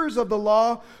hearers of the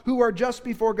law who are just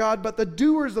before God, but the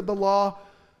doers of the law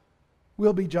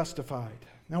will be justified.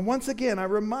 Now, once again, I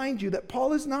remind you that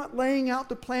Paul is not laying out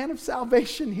the plan of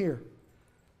salvation here.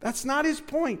 That's not his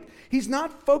point. He's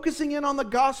not focusing in on the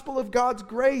gospel of God's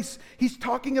grace. He's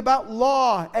talking about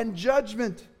law and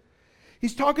judgment.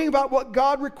 He's talking about what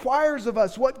God requires of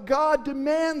us, what God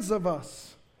demands of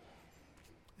us.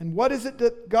 And what is it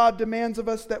that God demands of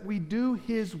us? That we do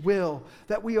His will,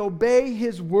 that we obey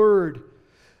His word,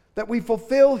 that we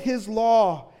fulfill His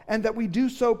law, and that we do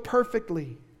so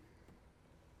perfectly.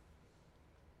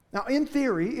 Now, in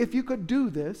theory, if you could do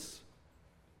this,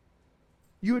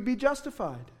 you would be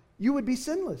justified. You would be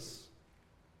sinless.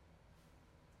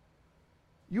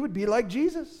 You would be like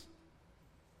Jesus.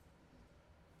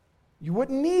 You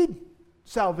wouldn't need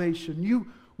salvation. You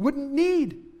wouldn't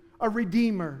need a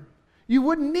redeemer. You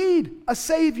wouldn't need a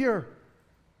savior.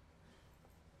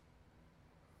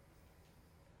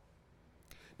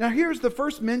 Now, here's the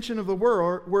first mention of the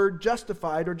word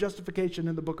justified or justification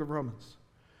in the book of Romans.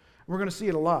 We're going to see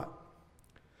it a lot.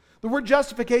 The word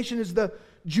justification is the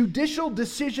judicial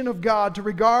decision of God to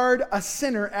regard a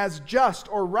sinner as just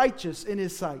or righteous in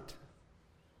His sight.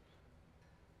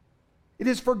 It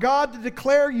is for God to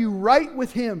declare you right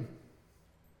with Him,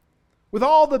 with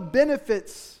all the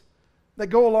benefits that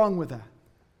go along with that.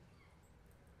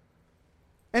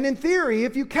 And in theory,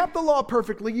 if you kept the law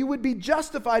perfectly, you would be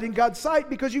justified in God's sight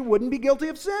because you wouldn't be guilty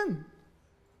of sin.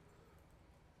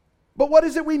 But what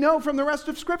is it we know from the rest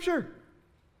of Scripture?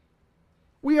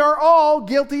 We are all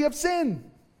guilty of sin.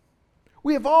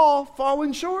 We have all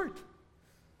fallen short.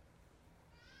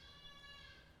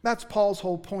 That's Paul's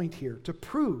whole point here, to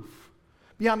prove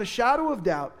beyond a shadow of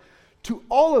doubt to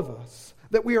all of us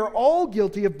that we are all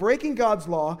guilty of breaking God's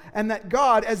law and that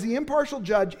God, as the impartial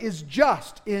judge, is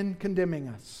just in condemning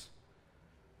us.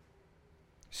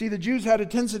 See, the Jews had a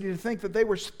tendency to think that they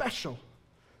were special.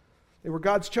 They were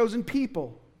God's chosen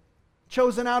people,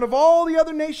 chosen out of all the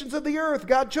other nations of the earth.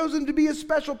 God chose them to be a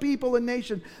special people and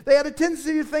nation. They had a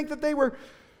tendency to think that they were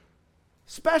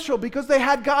special because they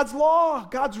had God's law,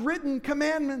 God's written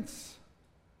commandments.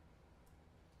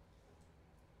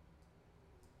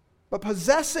 But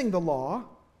possessing the law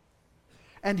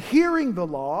and hearing the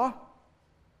law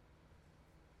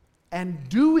and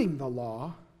doing the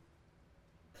law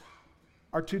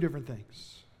are two different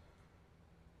things.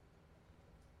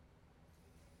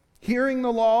 Hearing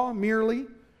the law merely,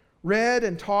 read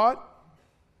and taught,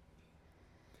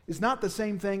 is not the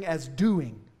same thing as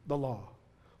doing the law,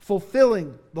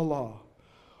 fulfilling the law,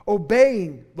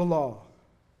 obeying the law.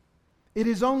 It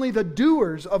is only the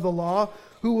doers of the law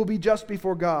who will be just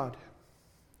before God.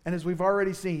 And as we've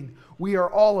already seen, we are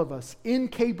all of us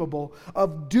incapable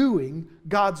of doing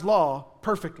God's law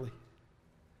perfectly.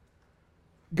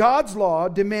 God's law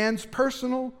demands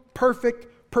personal, perfect,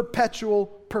 perpetual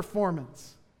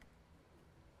performance.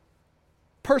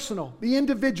 Personal, the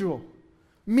individual,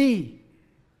 me.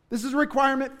 This is a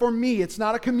requirement for me. It's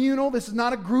not a communal. This is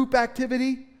not a group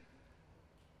activity.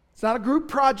 It's not a group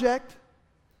project.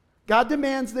 God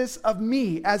demands this of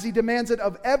me as He demands it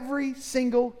of every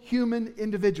single human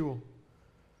individual.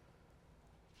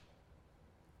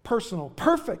 Personal,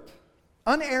 perfect,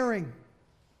 unerring,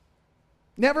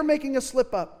 never making a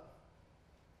slip up.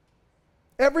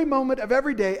 Every moment of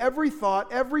every day, every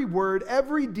thought, every word,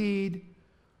 every deed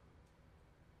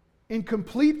in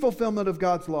complete fulfillment of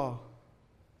God's law.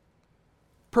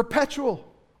 Perpetual,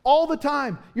 all the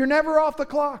time. You're never off the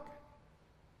clock.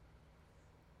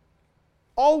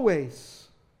 Always,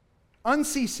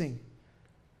 unceasing,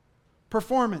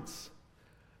 performance,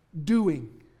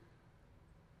 doing.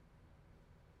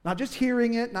 Not just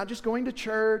hearing it, not just going to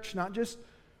church, not just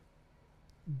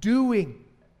doing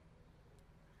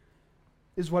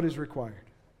is what is required.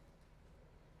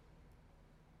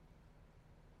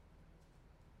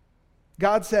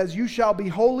 God says, "You shall be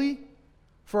holy,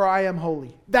 for I am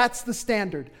holy." That's the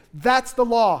standard. That's the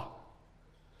law.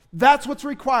 That's what's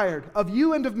required of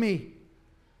you and of me.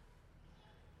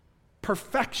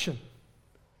 Perfection.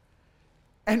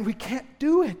 And we can't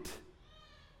do it.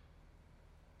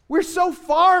 We're so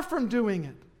far from doing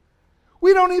it.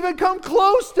 We don't even come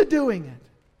close to doing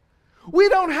it. We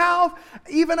don't have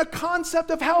even a concept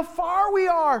of how far we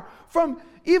are from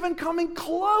even coming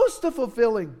close to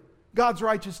fulfilling God's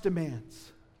righteous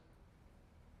demands.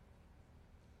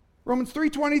 Romans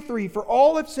 3:23, "For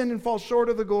all have sinned and fall short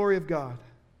of the glory of God."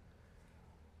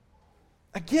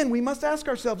 Again, we must ask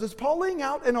ourselves, is Paul laying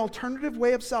out an alternative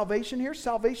way of salvation here?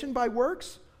 Salvation by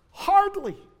works?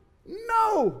 Hardly.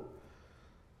 No.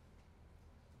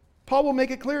 Paul will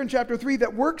make it clear in chapter 3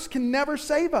 that works can never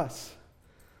save us.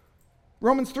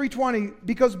 Romans 3:20,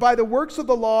 "Because by the works of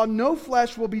the law no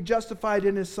flesh will be justified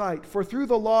in his sight, for through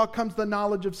the law comes the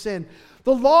knowledge of sin."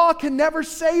 The law can never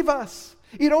save us.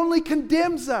 It only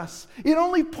condemns us. It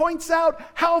only points out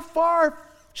how far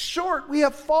short we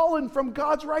have fallen from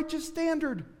God's righteous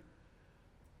standard.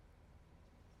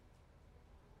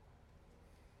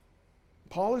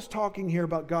 Paul is talking here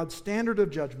about God's standard of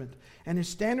judgment, and His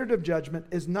standard of judgment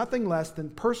is nothing less than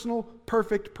personal,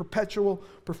 perfect, perpetual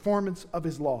performance of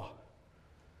His law.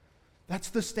 That's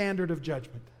the standard of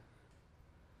judgment.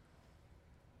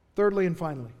 Thirdly and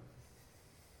finally,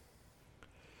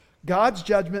 God's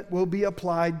judgment will be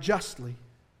applied justly,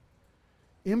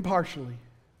 impartially,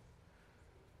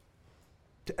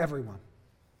 to everyone.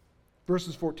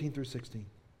 Verses 14 through 16.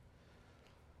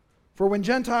 "For when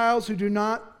Gentiles who do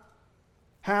not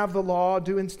have the law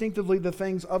do instinctively the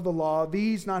things of the law,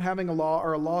 these, not having a law,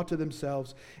 are a law to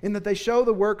themselves, in that they show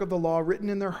the work of the law written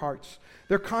in their hearts,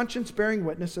 their conscience bearing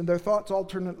witness, and their thoughts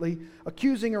alternately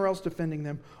accusing or else defending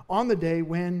them, on the day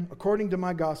when, according to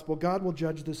my gospel, God will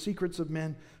judge the secrets of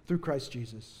men through Christ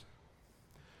Jesus."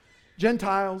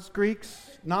 Gentiles,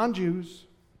 Greeks, non-Jews,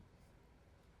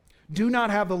 do not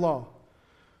have the law,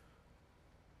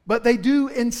 but they do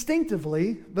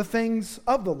instinctively the things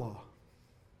of the law.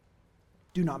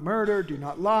 Do not murder, do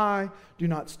not lie, do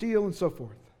not steal, and so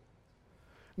forth.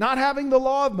 Not having the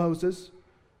law of Moses,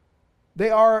 they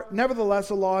are nevertheless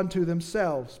a law unto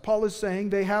themselves. Paul is saying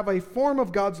they have a form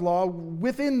of God's law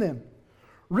within them,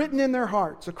 written in their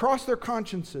hearts, across their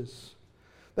consciences,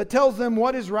 that tells them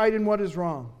what is right and what is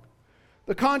wrong.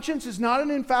 The conscience is not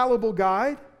an infallible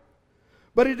guide,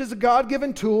 but it is a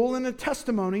God-given tool and a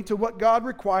testimony to what God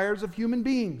requires of human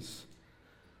beings.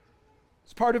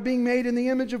 It's part of being made in the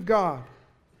image of God,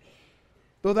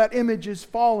 though that image is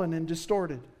fallen and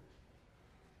distorted.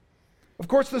 Of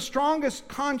course, the strongest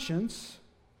conscience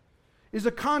is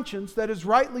a conscience that is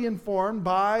rightly informed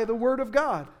by the Word of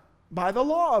God, by the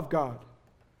law of God.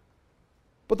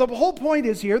 But the whole point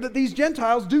is here that these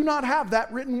Gentiles do not have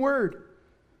that written Word.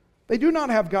 They do not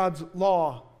have God's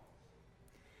law,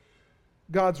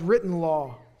 God's written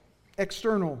law,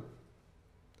 external.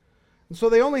 And so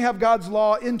they only have God's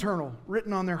law internal,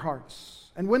 written on their hearts.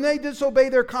 And when they disobey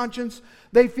their conscience,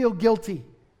 they feel guilty.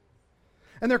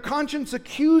 And their conscience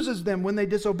accuses them when they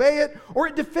disobey it, or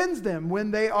it defends them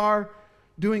when they are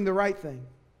doing the right thing.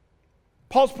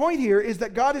 Paul's point here is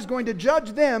that God is going to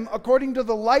judge them according to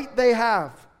the light they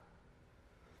have.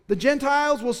 The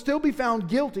Gentiles will still be found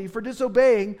guilty for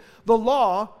disobeying the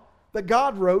law that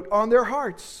God wrote on their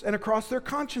hearts and across their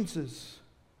consciences.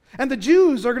 And the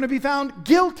Jews are going to be found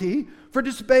guilty for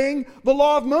disobeying the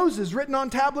law of Moses written on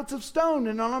tablets of stone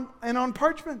and on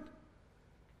parchment.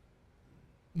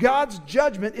 God's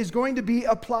judgment is going to be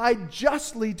applied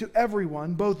justly to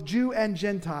everyone, both Jew and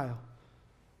Gentile.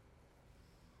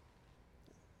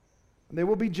 They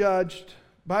will be judged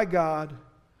by God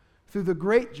through the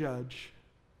great judge,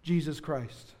 Jesus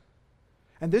Christ.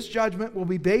 And this judgment will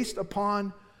be based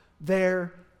upon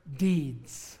their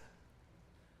deeds,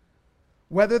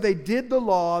 whether they did the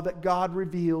law that God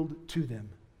revealed to them.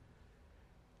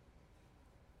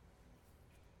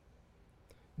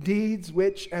 Deeds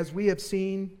which, as we have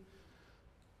seen,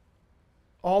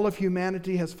 all of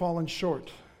humanity has fallen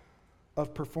short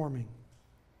of performing.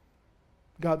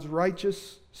 God's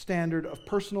righteous standard of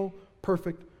personal,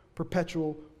 perfect,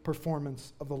 perpetual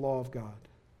performance of the law of God.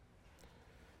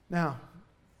 Now,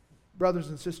 brothers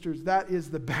and sisters, that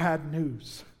is the bad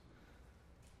news.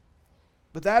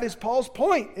 But that is Paul's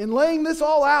point in laying this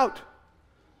all out.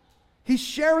 He's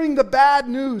sharing the bad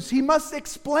news. He must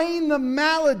explain the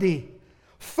malady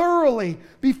thoroughly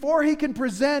before he can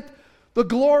present the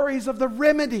glories of the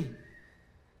remedy.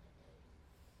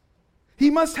 He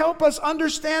must help us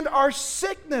understand our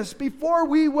sickness before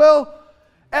we will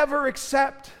ever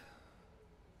accept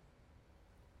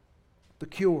the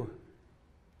cure.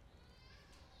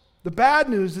 The bad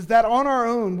news is that on our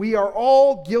own, we are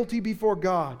all guilty before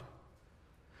God.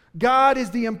 God is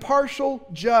the impartial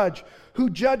judge who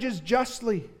judges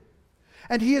justly.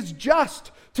 And He is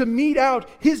just to mete out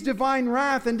His divine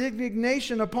wrath and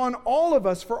indignation upon all of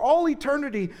us for all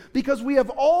eternity, because we have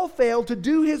all failed to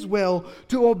do His will,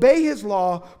 to obey His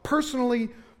law personally,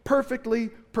 perfectly,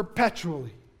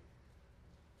 perpetually.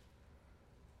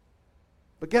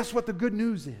 But guess what the good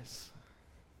news is?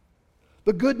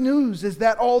 The good news is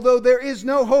that although there is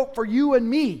no hope for you and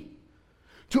me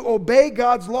to obey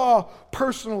God's law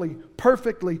personally,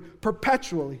 perfectly,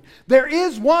 perpetually, there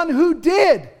is one who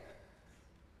did.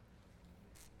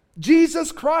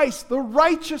 Jesus Christ, the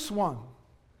righteous one.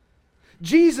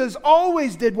 Jesus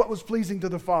always did what was pleasing to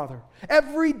the Father.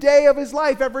 Every day of His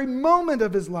life, every moment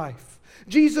of His life.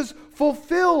 Jesus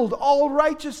fulfilled all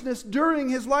righteousness during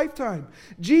His lifetime.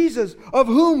 Jesus, of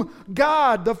whom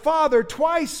God the Father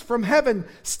twice from heaven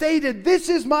stated, "This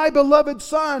is my beloved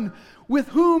Son, with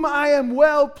whom I am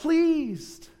well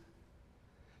pleased."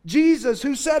 Jesus,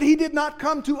 who said He did not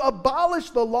come to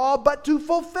abolish the law, but to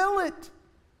fulfill it,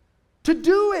 to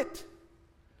do it,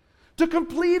 to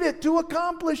complete it, to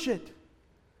accomplish it.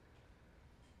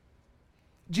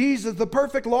 Jesus, the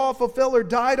perfect law fulfiller,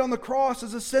 died on the cross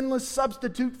as a sinless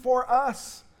substitute for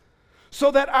us, so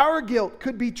that our guilt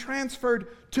could be transferred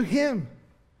to Him.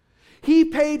 He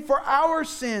paid for our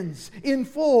sins in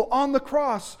full on the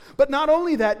cross. But not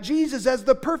only that, Jesus, as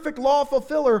the perfect law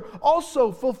fulfiller,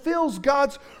 also fulfills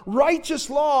God's righteous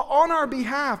law on our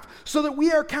behalf, so that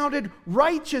we are counted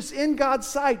righteous in God's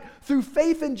sight through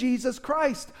faith in Jesus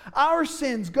Christ. Our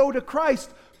sins go to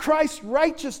Christ. Christ's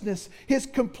righteousness, His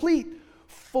complete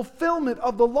fulfillment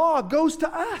of the law, goes to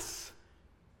us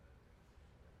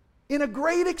in a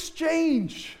great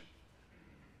exchange.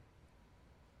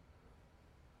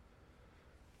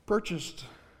 Purchased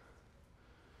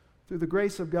through the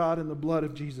grace of God and the blood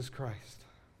of Jesus Christ.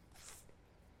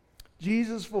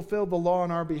 Jesus fulfilled the law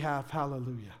on our behalf.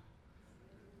 Hallelujah.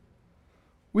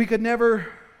 We could never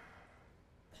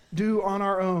do on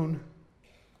our own,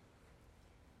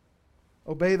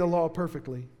 obey the law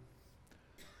perfectly.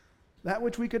 That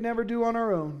which we could never do on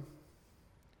our own,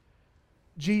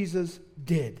 Jesus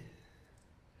did.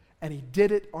 And He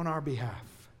did it on our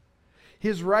behalf.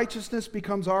 His righteousness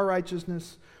becomes our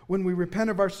righteousness when we repent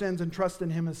of our sins and trust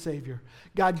in Him as Savior.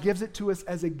 God gives it to us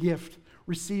as a gift,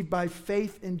 received by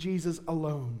faith in Jesus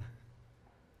alone.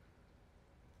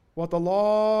 What the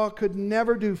law could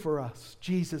never do for us,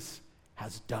 Jesus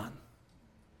has done.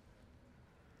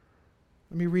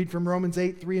 Let me read from Romans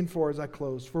 8, 3 and 4 as I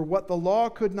close. For what the law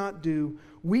could not do,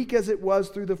 weak as it was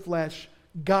through the flesh,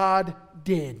 God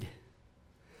did,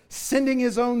 sending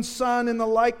His own Son in the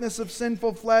likeness of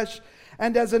sinful flesh,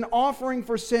 and as an offering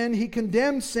for sin, He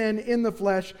condemned sin in the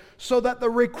flesh, so that the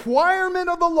requirement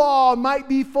of the law might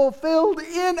be fulfilled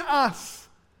in us.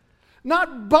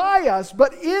 Not by us,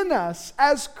 but in us,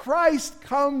 as Christ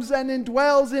comes and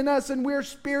indwells in us, and we're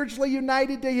spiritually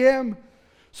united to Him,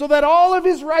 so that all of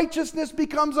His righteousness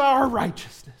becomes our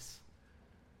righteousness.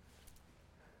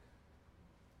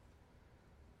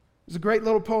 There's a great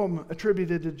little poem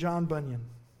attributed to John Bunyan.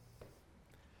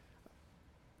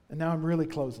 And now I'm really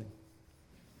closing.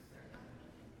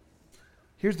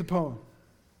 Here's the poem.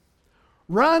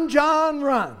 Run, John,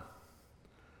 run.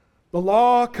 The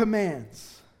law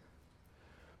commands,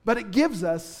 but it gives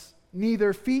us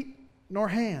neither feet nor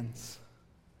hands.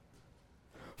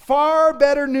 Far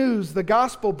better news the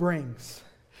gospel brings.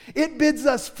 It bids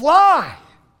us fly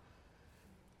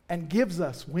and gives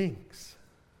us wings.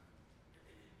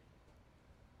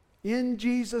 In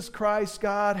Jesus Christ,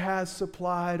 God has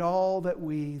supplied all that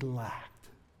we lacked.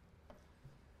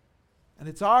 And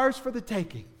it's ours for the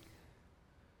taking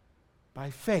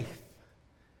by faith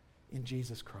in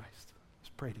Jesus Christ. Let's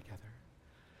pray together.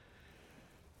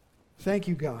 Thank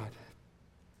you, God,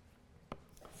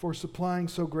 for supplying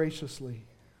so graciously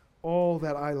all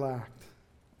that I lacked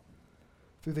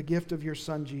through the gift of your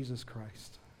Son, Jesus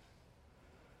Christ.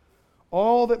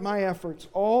 All that my efforts,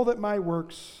 all that my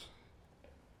works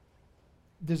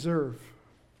deserve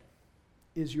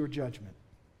is your judgment.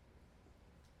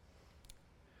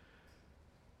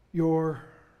 Your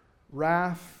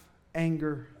wrath,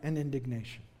 anger, and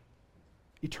indignation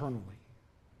eternally.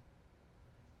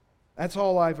 That's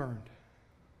all I've earned.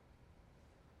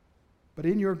 But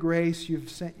in your grace, you've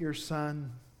sent your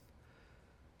Son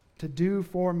to do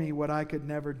for me what I could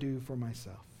never do for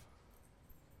myself.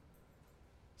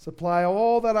 Supply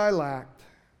all that I lacked.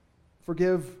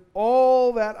 Forgive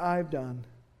all that I've done.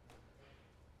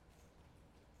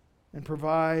 And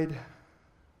provide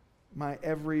my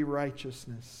every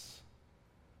righteousness,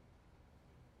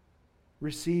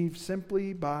 received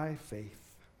simply by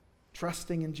faith,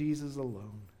 trusting in Jesus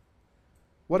alone.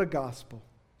 What a gospel.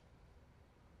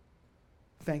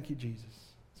 Thank you,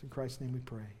 Jesus. It's in Christ's name we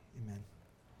pray. Amen.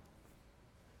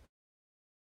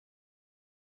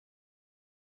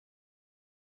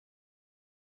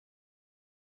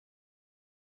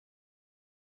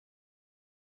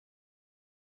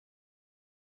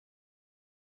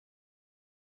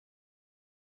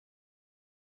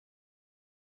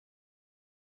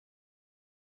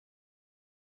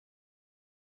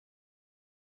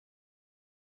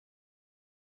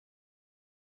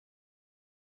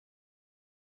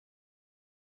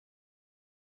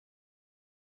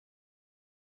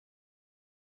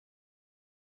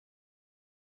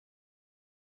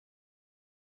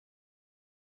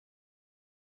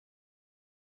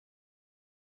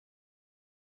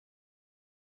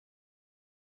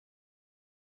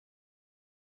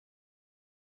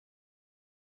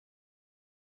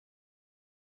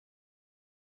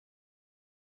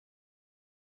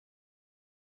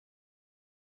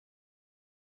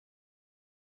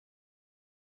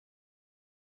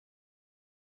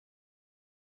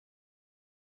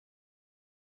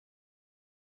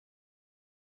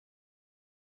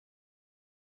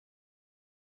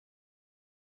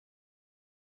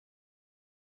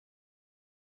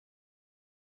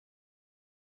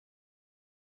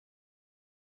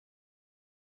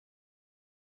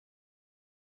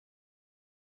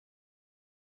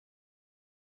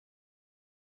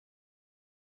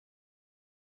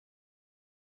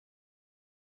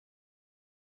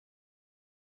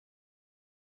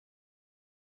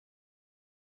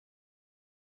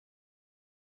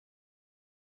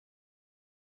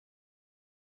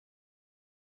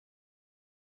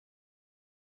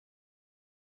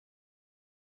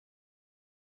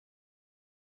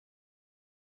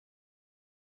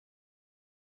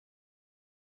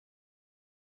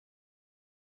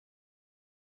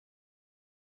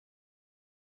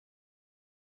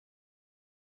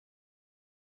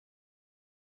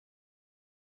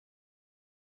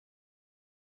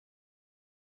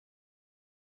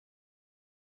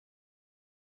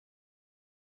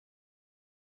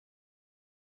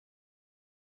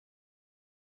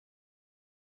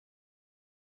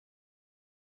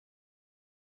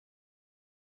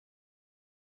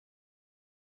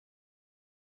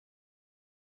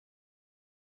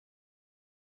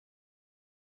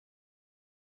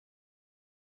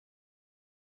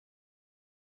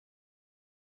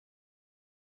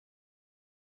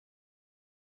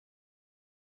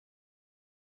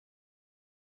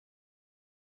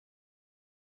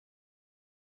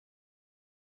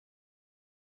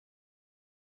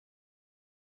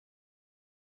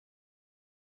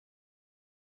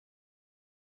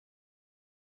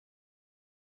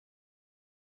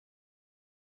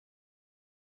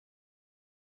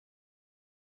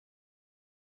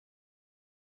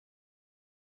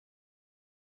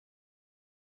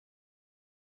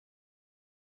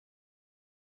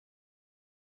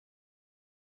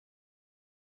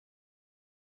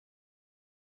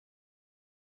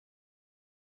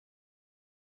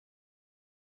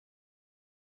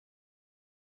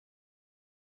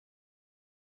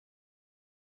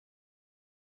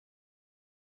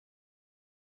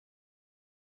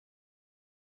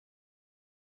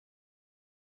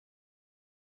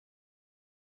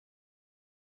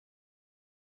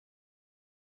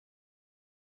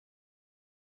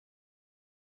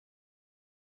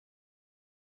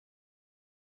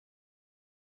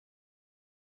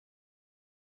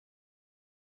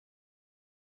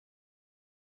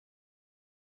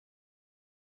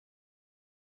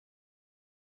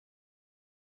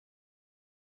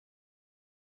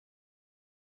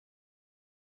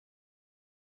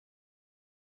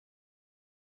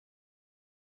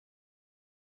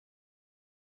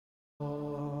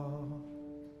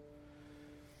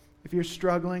 If you're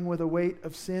struggling with a weight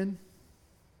of sin,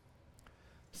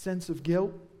 sense of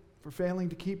guilt for failing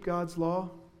to keep God's law,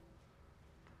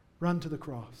 run to the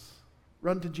cross.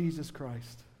 Run to Jesus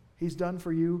Christ. He's done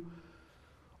for you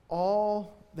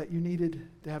all that you needed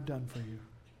to have done for you.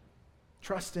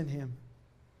 Trust in Him.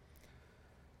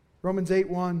 Romans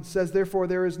 8:1 says, "Therefore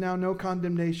there is now no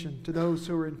condemnation to those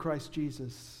who are in Christ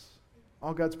Jesus."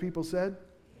 All God's people said?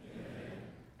 Amen.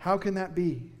 How can that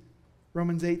be?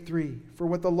 Romans 8:3, "For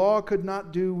what the law could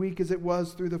not do, weak as it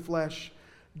was through the flesh,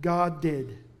 God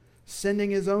did,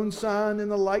 sending His own Son in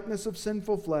the likeness of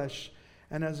sinful flesh,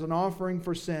 and as an offering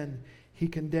for sin, He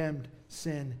condemned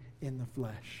sin in the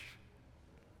flesh."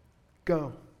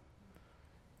 Go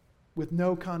with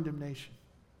no condemnation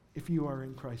if you are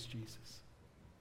in Christ Jesus.